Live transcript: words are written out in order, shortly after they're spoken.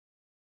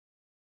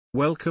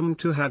Welcome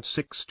to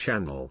had6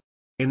 channel.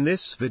 In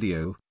this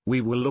video,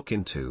 we will look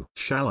into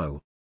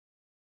shallow.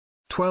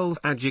 12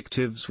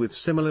 adjectives with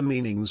similar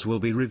meanings will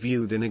be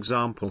reviewed in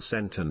example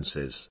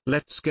sentences.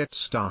 Let's get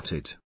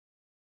started.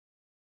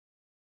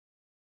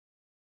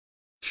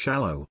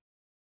 Shallow,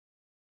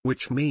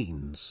 which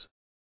means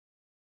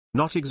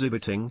not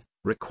exhibiting,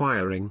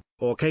 requiring,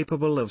 or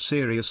capable of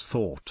serious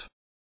thought.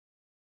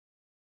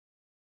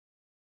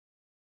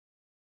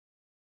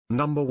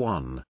 Number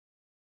 1.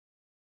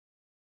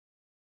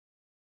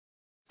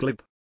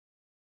 Glib,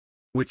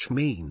 which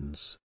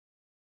means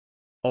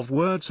of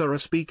words are a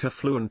speaker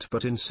fluent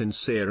but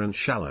insincere and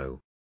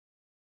shallow.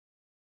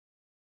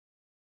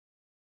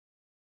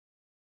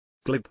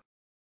 Glib.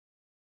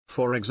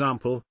 For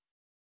example,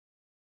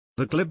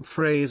 the glib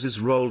phrase is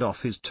rolled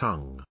off his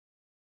tongue.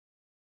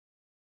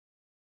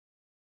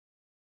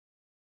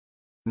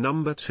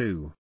 Number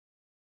 2.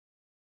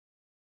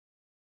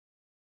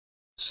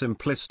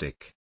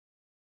 Simplistic,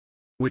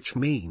 which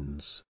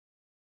means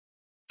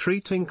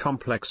treating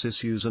complex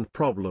issues and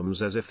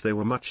problems as if they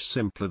were much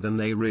simpler than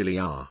they really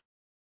are.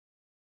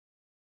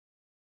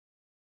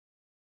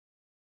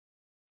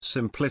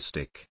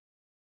 Simplistic.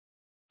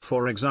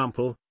 For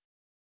example,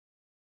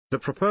 the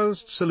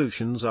proposed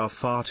solutions are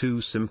far too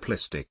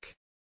simplistic.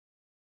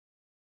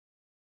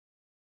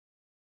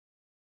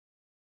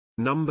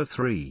 Number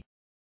 3.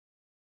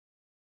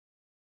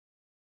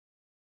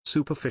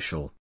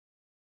 Superficial,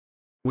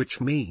 which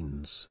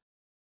means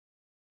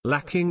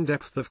lacking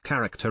depth of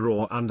character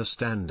or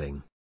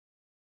understanding.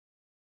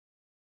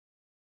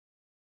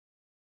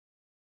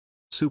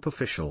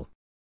 Superficial.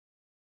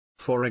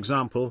 For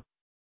example,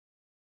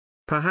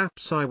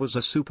 perhaps I was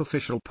a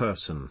superficial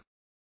person.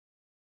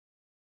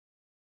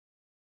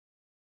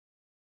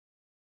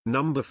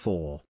 Number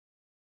 4.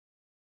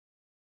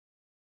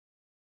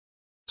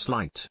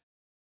 Slight,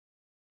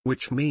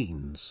 which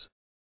means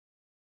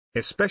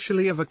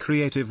especially of a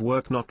creative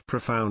work not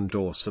profound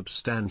or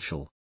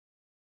substantial.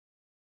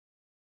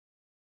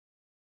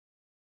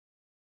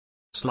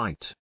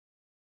 Slight.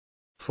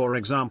 For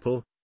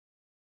example,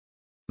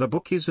 the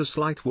book is a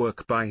slight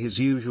work by his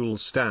usual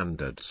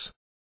standards.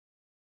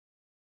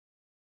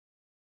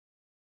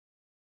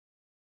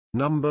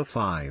 Number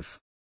 5.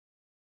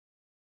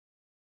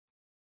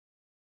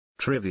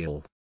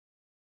 Trivial,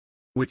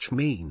 which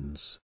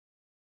means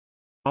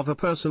of a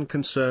person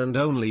concerned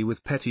only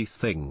with petty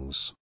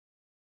things.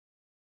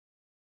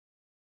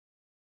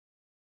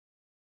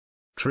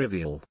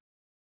 Trivial.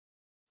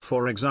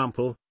 For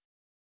example,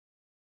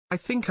 I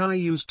think I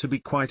used to be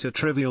quite a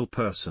trivial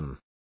person.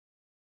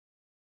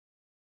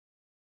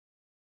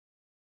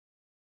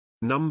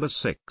 Number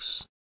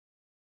 6.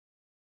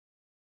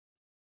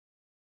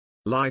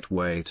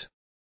 Lightweight,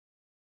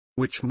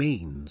 which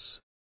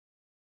means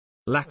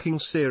lacking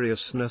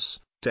seriousness,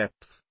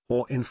 depth,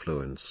 or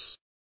influence.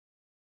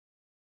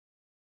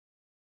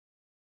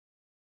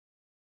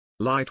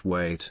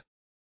 Lightweight.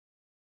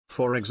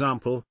 For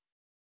example,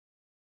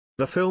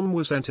 the film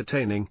was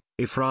entertaining,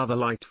 if rather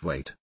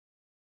lightweight.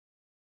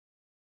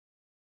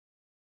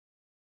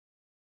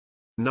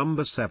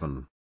 Number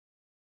 7.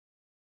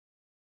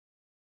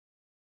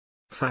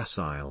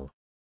 Facile,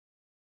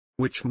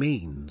 which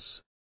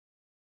means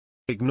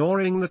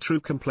ignoring the true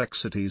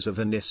complexities of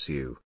an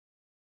issue.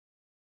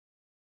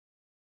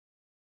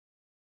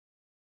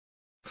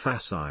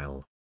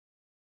 Facile.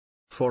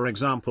 For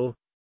example,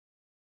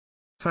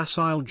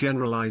 facile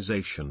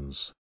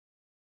generalizations.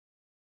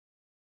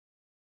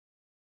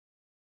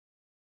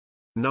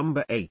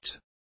 Number 8.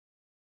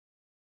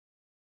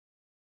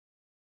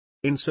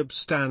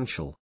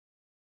 Insubstantial,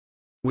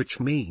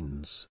 which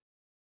means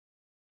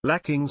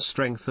lacking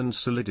strength and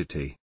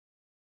solidity.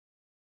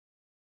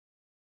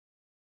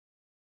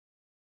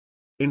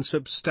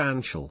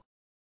 Insubstantial.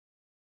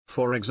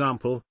 For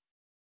example,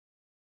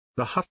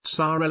 the huts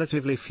are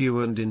relatively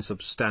few and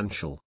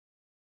insubstantial.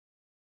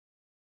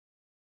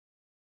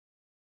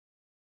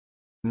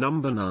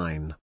 Number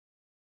 9.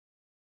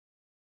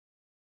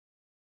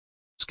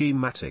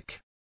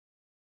 Schematic,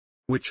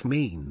 which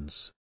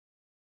means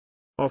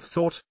of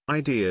thought,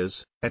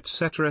 ideas,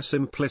 etc.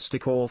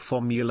 simplistic or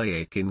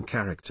formulaic in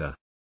character.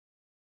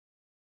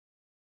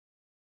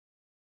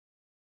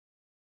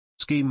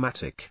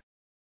 Schematic.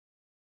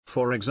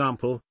 For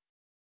example,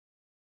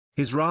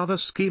 his rather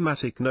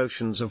schematic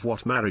notions of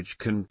what marriage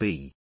can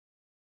be.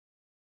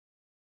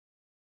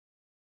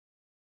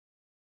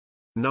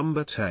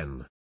 Number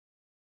 10.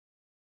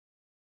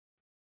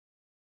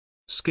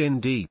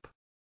 Skin deep,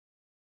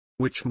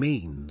 which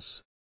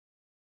means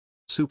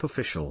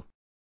superficial.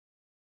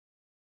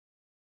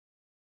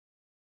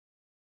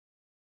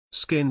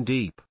 Skin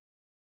deep.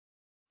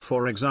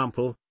 For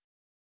example,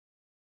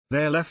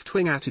 their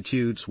left-wing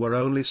attitudes were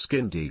only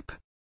skin deep.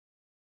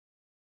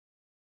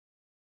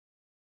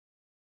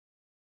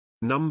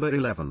 Number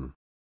 11.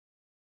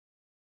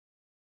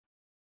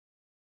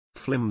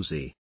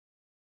 Flimsy,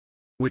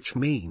 which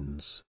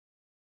means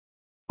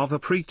of a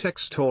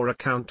pretext or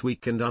account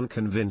weak and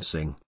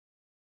unconvincing.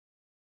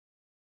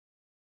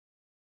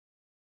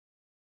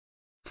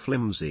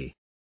 Flimsy.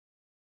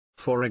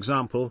 For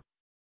example,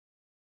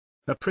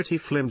 A pretty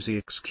flimsy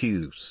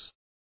excuse.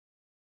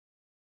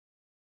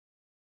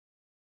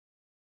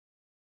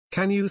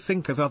 Can you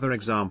think of other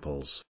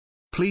examples?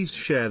 Please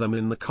share them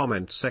in the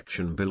comment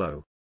section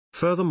below.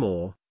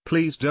 Furthermore,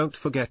 please don't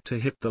forget to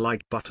hit the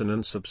like button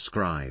and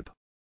subscribe.